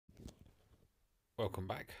Welcome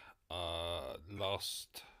back.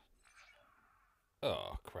 Last.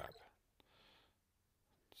 Oh, crap.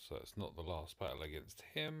 So it's not the last battle against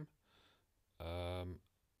him. I'm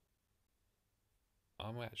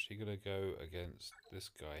actually going to go against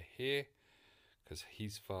this guy here because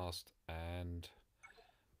he's fast and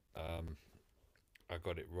I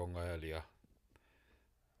got it wrong earlier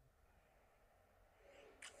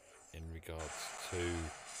in regards to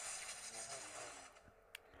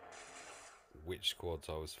which squads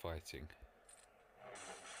I was fighting.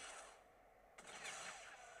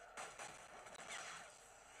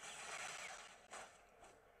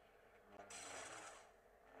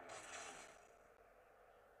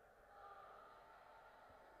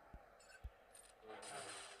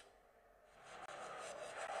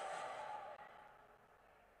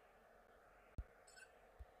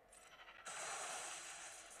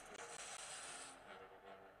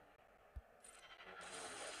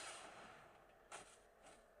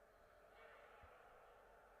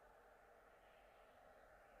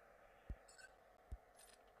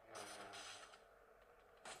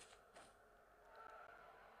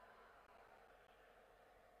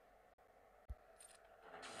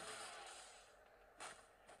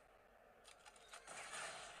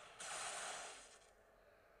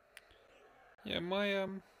 Yeah,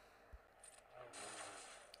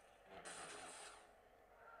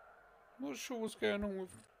 not sure what's going on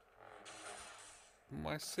with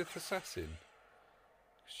my Sith assassin.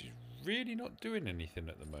 She's really not doing anything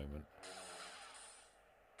at the moment.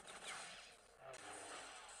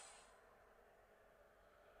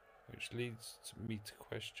 Which leads me to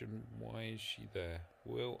question, why is she there?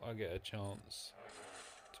 Will I get a chance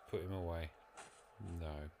to put him away?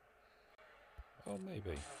 No. Oh,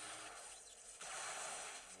 maybe.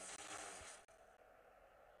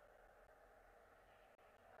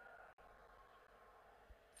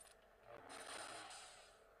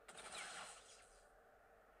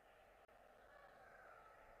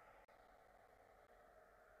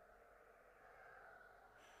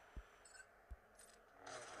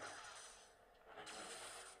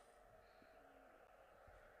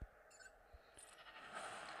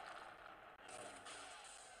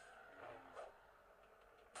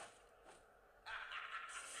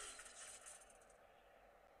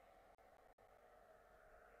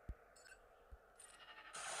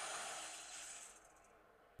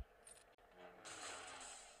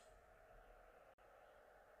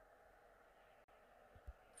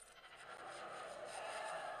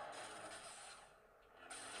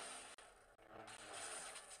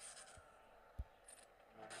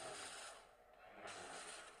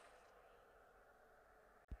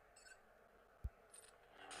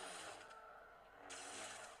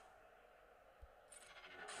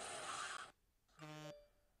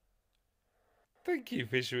 Thank you,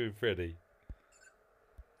 Fisherman Freddy.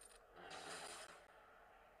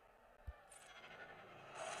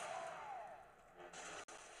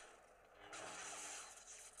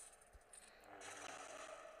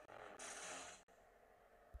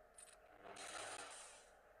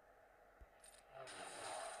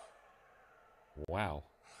 Wow.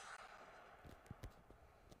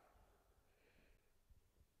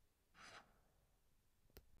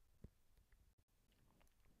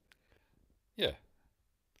 Yeah,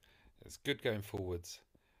 it's good going forwards.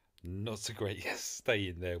 Not so great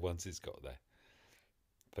staying there once it's got there.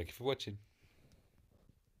 Thank you for watching.